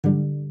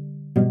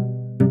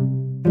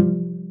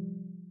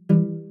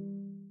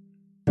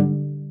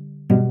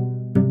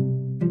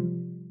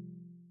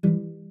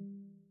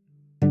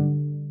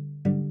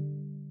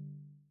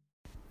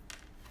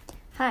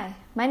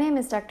My name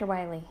is Dr.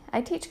 Wiley. I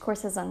teach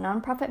courses on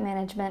nonprofit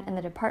management in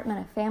the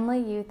Department of Family,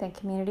 Youth, and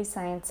Community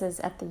Sciences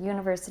at the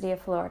University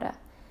of Florida.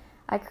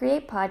 I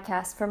create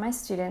podcasts for my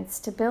students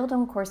to build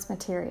on course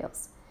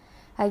materials.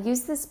 I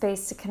use this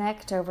space to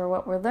connect over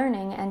what we're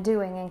learning and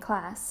doing in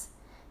class.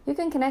 You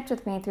can connect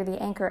with me through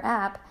the Anchor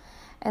app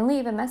and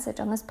leave a message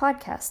on this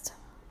podcast.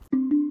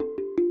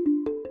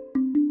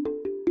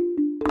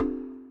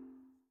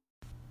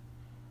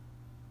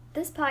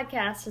 This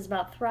podcast is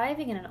about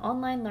thriving in an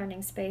online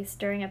learning space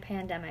during a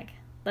pandemic.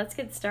 Let's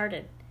get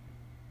started.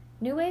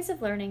 New ways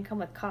of learning come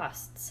with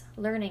costs,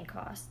 learning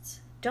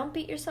costs. Don't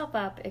beat yourself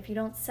up if you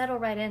don't settle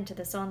right into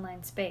this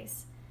online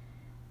space.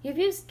 You've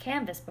used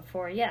Canvas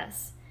before,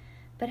 yes,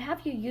 but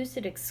have you used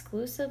it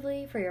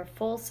exclusively for your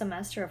full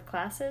semester of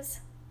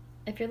classes?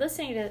 If you're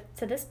listening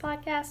to this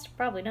podcast,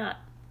 probably not.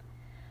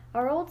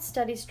 Our old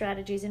study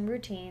strategies and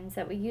routines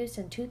that we used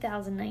in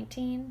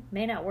 2019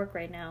 may not work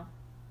right now.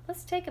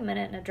 Let's take a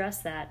minute and address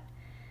that.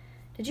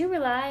 Did you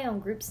rely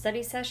on group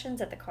study sessions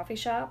at the coffee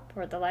shop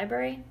or at the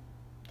library?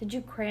 Did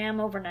you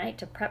cram overnight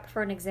to prep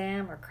for an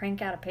exam or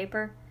crank out a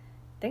paper?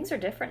 Things are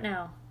different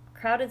now.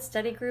 Crowded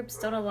study groups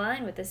don't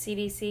align with the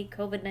CDC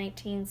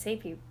COVID-19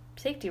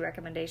 safety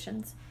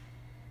recommendations.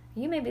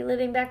 You may be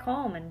living back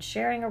home and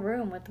sharing a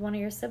room with one of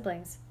your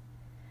siblings.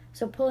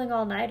 So pulling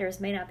all-nighters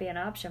may not be an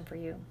option for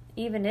you,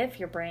 even if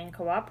your brain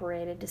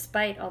cooperated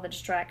despite all the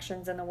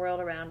distractions in the world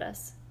around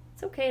us.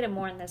 It's okay to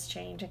mourn this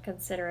change and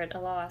consider it a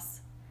loss.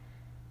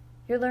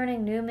 You're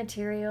learning new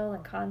material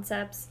and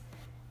concepts.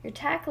 You're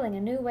tackling a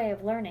new way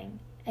of learning,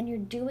 and you're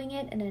doing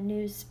it in a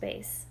new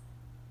space.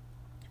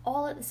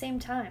 All at the same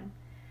time.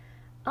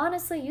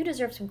 Honestly, you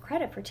deserve some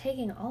credit for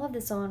taking all of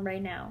this on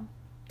right now.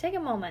 Take a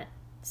moment,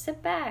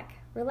 sit back,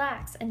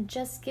 relax, and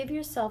just give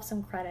yourself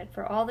some credit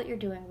for all that you're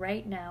doing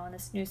right now in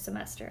this new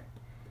semester.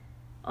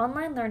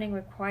 Online learning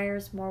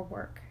requires more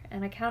work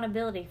and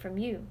accountability from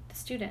you, the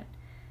student.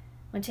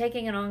 When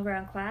taking an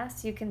on-ground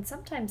class, you can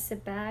sometimes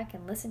sit back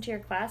and listen to your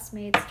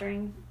classmates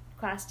during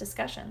class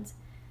discussions.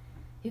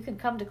 You can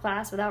come to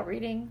class without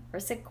reading or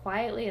sit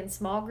quietly in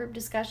small group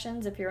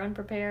discussions if you're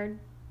unprepared.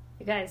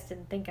 You guys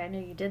didn't think I knew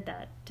you did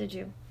that, did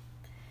you?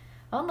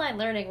 Online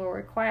learning will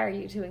require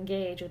you to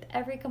engage with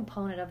every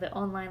component of the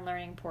online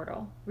learning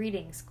portal: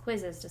 readings,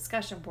 quizzes,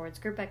 discussion boards,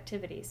 group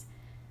activities.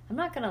 I'm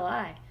not going to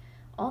lie,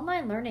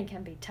 online learning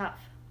can be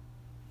tough.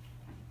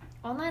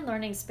 Online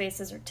learning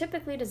spaces are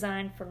typically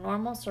designed for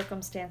normal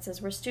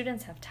circumstances where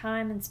students have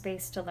time and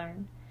space to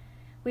learn.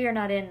 We are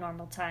not in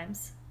normal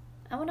times.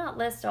 I will not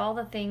list all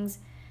the things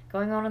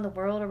going on in the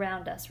world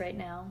around us right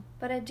now,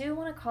 but I do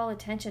want to call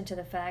attention to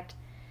the fact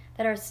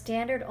that our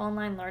standard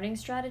online learning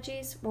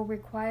strategies will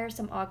require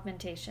some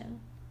augmentation.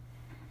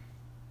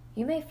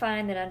 You may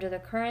find that under the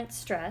current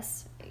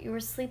stress, you are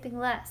sleeping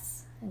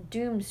less and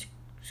doom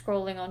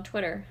scrolling on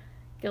Twitter.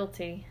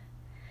 Guilty.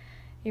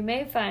 You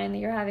may find that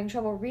you're having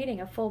trouble reading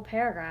a full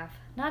paragraph,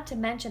 not to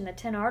mention the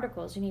 10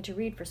 articles you need to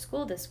read for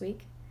school this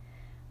week.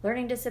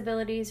 Learning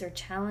disabilities or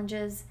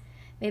challenges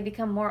may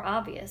become more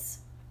obvious.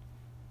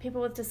 People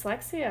with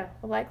dyslexia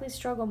will likely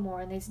struggle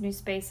more in these new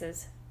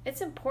spaces.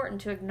 It's important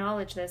to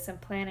acknowledge this in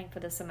planning for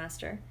the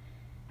semester.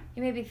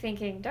 You may be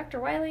thinking, Dr.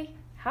 Wiley,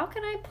 how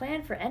can I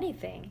plan for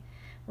anything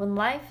when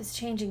life is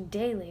changing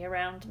daily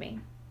around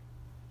me?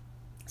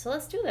 So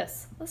let's do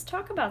this. Let's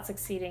talk about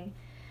succeeding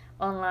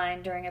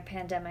online during a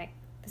pandemic.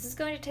 This is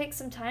going to take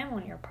some time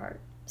on your part.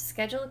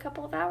 Schedule a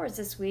couple of hours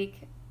this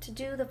week to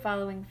do the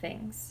following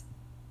things.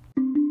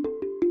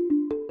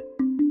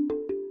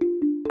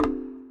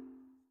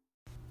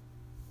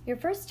 Your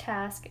first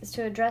task is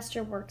to address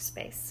your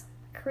workspace.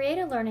 Create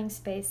a learning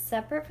space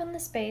separate from the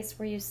space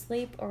where you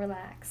sleep or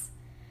relax.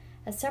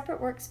 A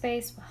separate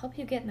workspace will help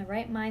you get in the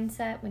right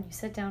mindset when you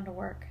sit down to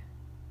work.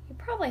 You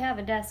probably have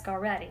a desk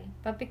already,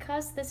 but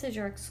because this is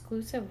your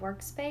exclusive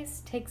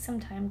workspace, take some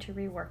time to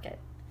rework it.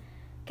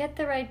 Get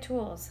the right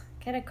tools.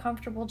 Get a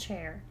comfortable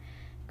chair.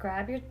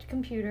 Grab your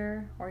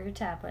computer or your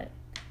tablet.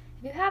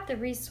 If you have the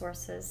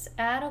resources,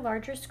 add a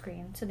larger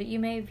screen so that you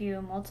may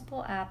view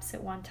multiple apps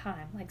at one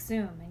time, like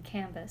Zoom and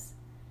Canvas.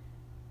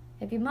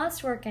 If you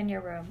must work in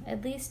your room,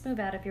 at least move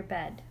out of your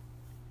bed.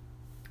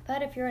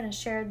 But if you're in a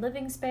shared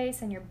living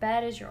space and your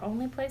bed is your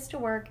only place to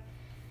work,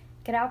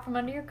 get out from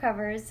under your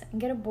covers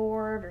and get a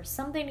board or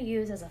something to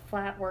use as a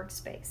flat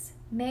workspace.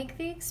 Make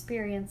the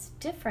experience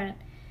different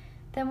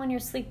than when you're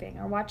sleeping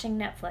or watching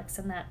Netflix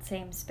in that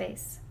same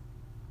space.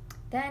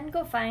 Then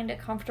go find a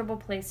comfortable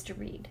place to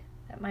read.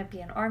 That might be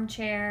an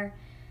armchair,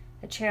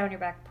 a chair on your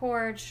back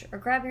porch, or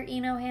grab your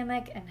Eno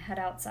hammock and head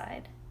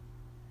outside.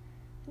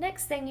 The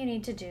next thing you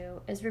need to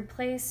do is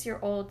replace your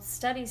old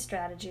study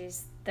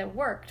strategies that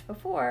worked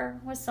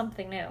before with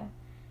something new.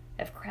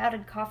 If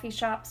crowded coffee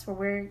shops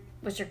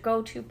was your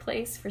go-to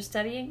place for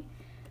studying,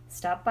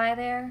 stop by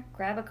there,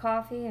 grab a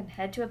coffee, and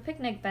head to a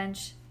picnic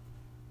bench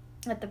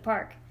at the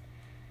park.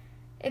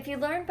 If you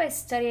learn by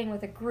studying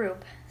with a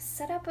group,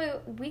 set up a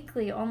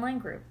weekly online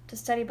group to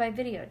study by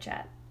video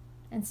chat.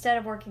 Instead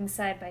of working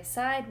side by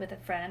side with a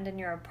friend in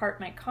your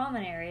apartment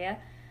common area,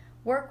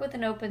 work with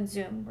an open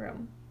Zoom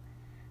room.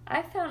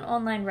 I found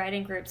online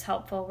writing groups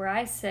helpful where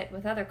I sit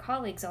with other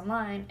colleagues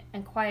online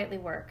and quietly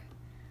work.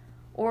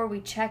 Or we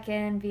check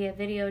in via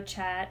video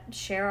chat,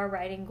 share our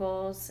writing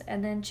goals,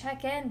 and then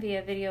check in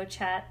via video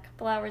chat a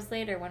couple hours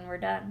later when we're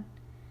done.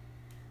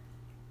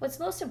 What's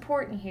most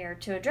important here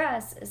to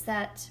address is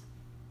that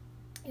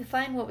you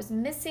find what was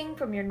missing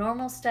from your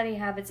normal study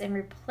habits and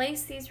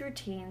replace these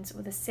routines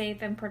with a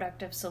safe and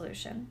productive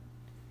solution.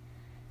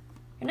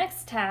 Your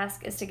next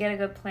task is to get a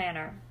good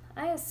planner.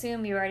 I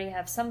assume you already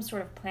have some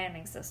sort of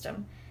planning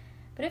system,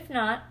 but if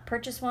not,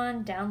 purchase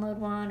one, download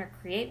one, or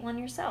create one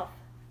yourself.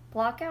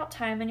 Block out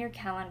time in your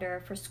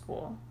calendar for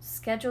school.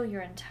 Schedule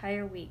your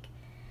entire week.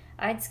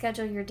 I'd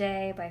schedule your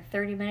day by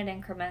 30-minute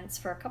increments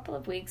for a couple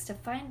of weeks to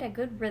find a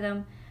good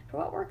rhythm for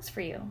what works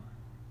for you.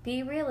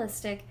 Be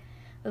realistic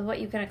with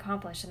what you can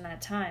accomplish in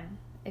that time.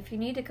 If you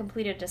need to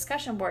complete a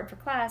discussion board for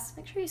class,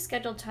 make sure you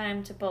schedule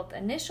time to both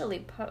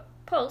initially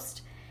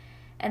post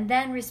and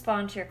then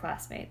respond to your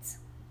classmates.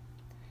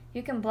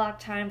 You can block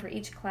time for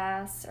each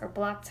class or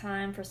block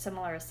time for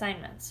similar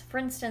assignments. For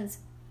instance,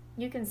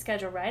 you can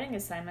schedule writing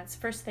assignments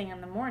first thing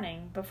in the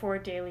morning before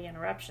daily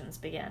interruptions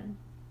begin.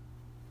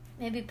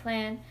 Maybe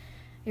plan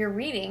your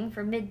reading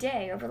for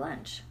midday over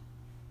lunch.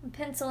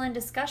 Pencil in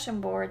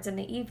discussion boards in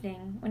the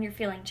evening when you're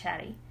feeling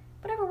chatty.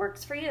 Whatever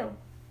works for you.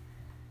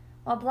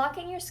 While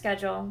blocking your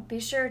schedule, be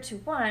sure to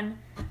 1.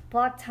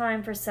 Block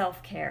time for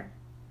self-care.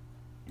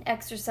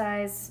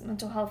 Exercise,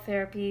 mental health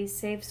therapy,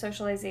 safe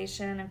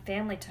socialization, and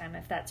family time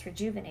if that's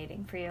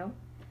rejuvenating for you.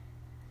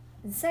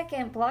 And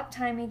 2, block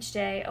time each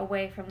day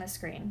away from the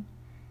screen.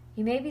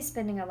 You may be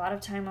spending a lot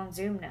of time on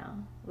Zoom now.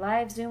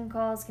 Live Zoom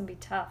calls can be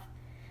tough.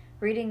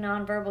 Reading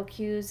nonverbal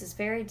cues is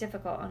very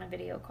difficult on a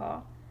video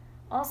call.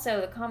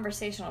 Also, the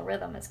conversational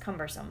rhythm is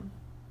cumbersome.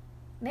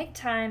 Make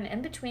time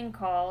in between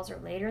calls or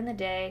later in the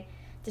day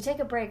to take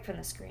a break from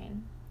the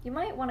screen. You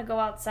might want to go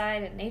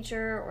outside in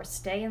nature or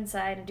stay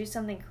inside and do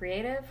something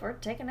creative or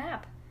take a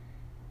nap.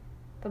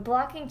 But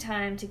blocking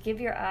time to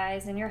give your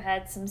eyes and your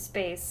head some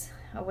space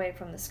away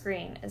from the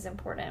screen is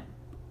important.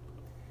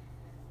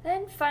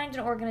 Then find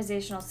an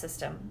organizational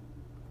system,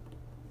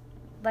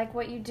 like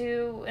what you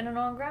do in an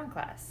on-ground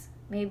class.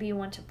 Maybe you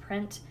want to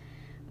print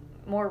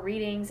more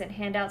readings and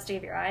handouts to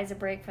give your eyes a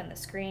break from the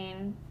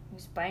screen.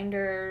 Use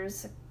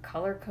binders,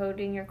 color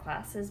coding your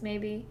classes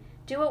maybe.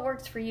 Do what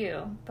works for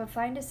you, but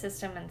find a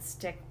system and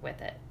stick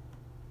with it.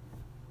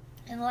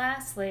 And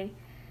lastly,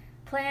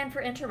 plan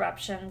for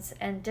interruptions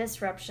and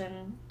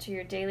disruption to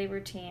your daily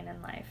routine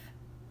and life.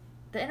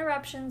 The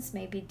interruptions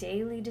may be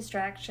daily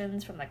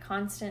distractions from the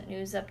constant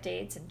news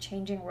updates and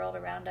changing world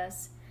around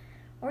us.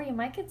 Or you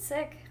might get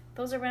sick.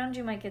 Those around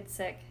you might get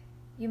sick.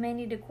 You may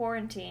need to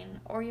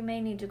quarantine, or you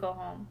may need to go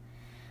home.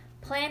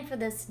 Plan for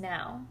this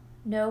now.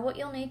 Know what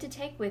you'll need to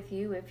take with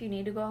you if you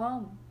need to go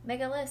home.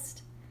 Make a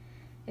list.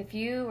 If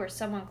you or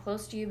someone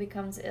close to you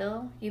becomes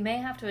ill, you may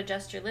have to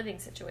adjust your living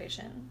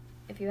situation.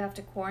 If you have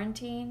to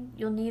quarantine,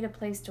 you'll need a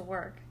place to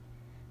work.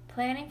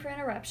 Planning for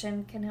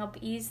interruption can help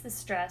ease the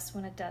stress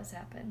when it does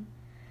happen.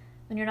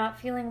 When you're not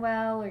feeling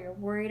well or you're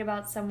worried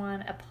about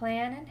someone, a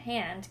plan in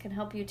hand can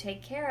help you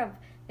take care of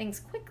things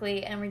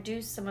quickly and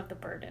reduce some of the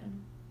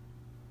burden.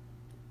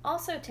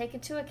 Also, take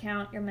into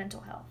account your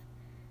mental health.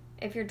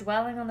 If you're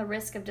dwelling on the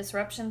risk of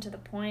disruption to the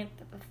point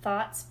that the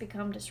thoughts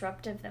become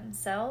disruptive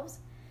themselves,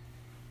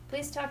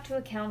 please talk to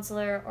a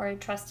counselor or a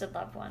trusted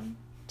loved one.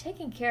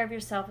 Taking care of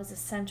yourself is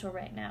essential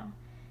right now.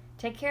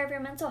 Take care of your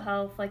mental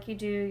health like you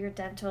do your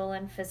dental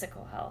and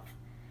physical health.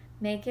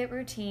 Make it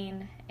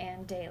routine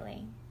and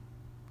daily.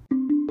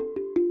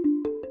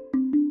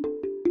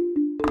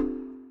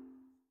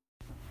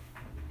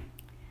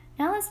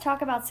 Now let's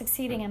talk about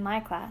succeeding in my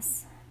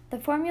class. The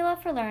formula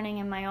for learning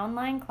in my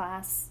online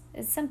class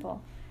is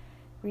simple.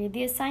 Read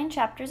the assigned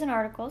chapters and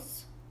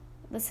articles,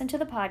 listen to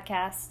the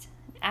podcast,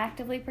 and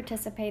actively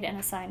participate in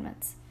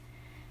assignments.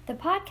 The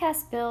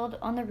podcasts build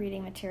on the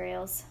reading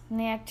materials, and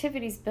the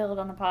activities build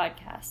on the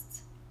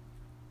podcasts.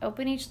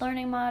 Open each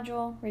learning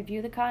module,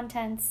 review the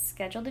contents,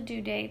 schedule the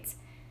due dates,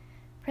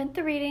 print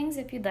the readings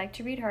if you'd like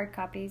to read hard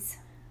copies,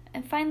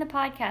 and find the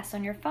podcast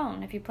on your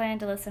phone if you plan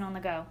to listen on the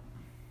go.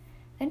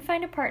 Then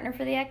find a partner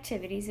for the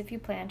activities if you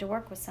plan to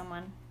work with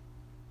someone.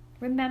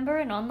 Remember,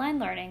 in online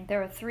learning,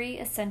 there are 3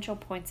 essential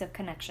points of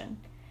connection.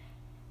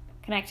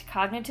 Connect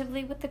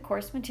cognitively with the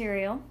course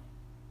material,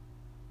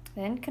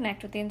 then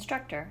connect with the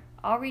instructor.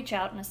 I'll reach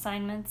out in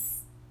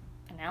assignments,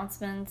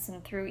 announcements,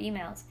 and through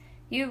emails.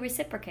 You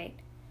reciprocate.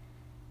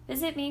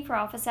 Visit me for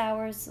office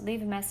hours,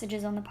 leave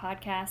messages on the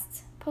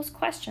podcasts, post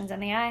questions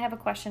on the I Have a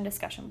Question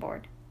discussion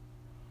board.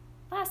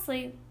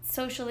 Lastly,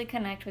 socially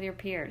connect with your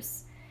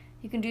peers.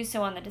 You can do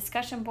so on the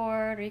discussion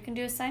board, or you can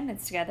do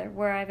assignments together,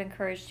 where I've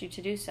encouraged you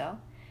to do so.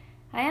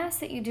 I ask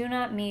that you do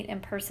not meet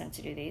in person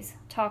to do these.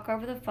 Talk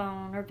over the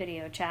phone or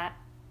video chat.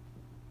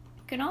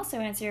 You can also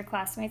answer your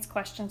classmates'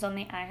 questions on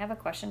the I Have a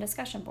Question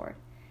discussion board,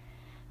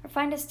 or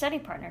find a study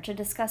partner to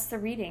discuss the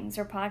readings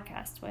or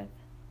podcasts with.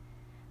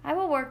 I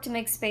will work to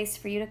make space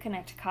for you to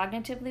connect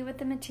cognitively with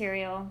the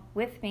material,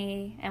 with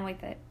me, and with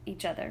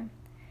each other.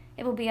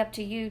 It will be up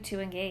to you to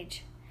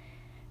engage.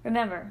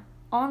 Remember,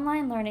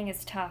 Online learning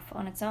is tough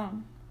on its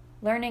own.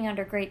 Learning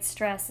under great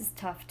stress is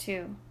tough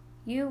too.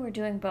 You are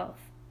doing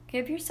both.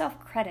 Give yourself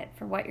credit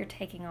for what you're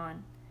taking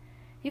on.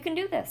 You can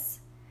do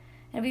this.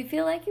 And if you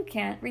feel like you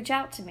can't, reach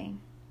out to me.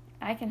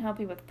 I can help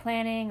you with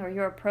planning or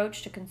your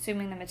approach to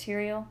consuming the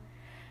material,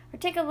 or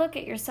take a look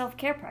at your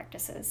self-care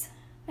practices.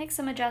 Make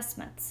some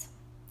adjustments,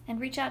 and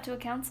reach out to a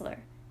counselor.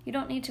 You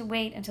don't need to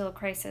wait until a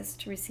crisis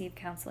to receive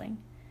counseling.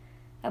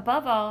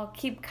 Above all,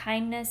 keep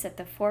kindness at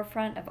the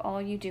forefront of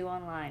all you do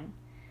online.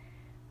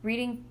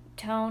 Reading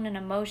tone and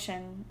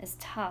emotion is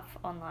tough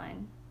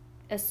online.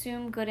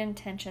 Assume good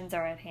intentions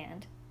are at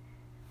hand.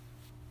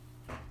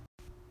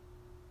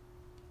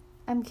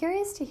 I'm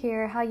curious to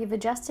hear how you've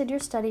adjusted your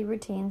study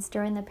routines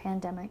during the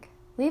pandemic.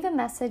 Leave a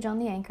message on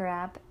the Anchor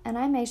app, and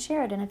I may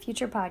share it in a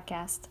future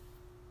podcast.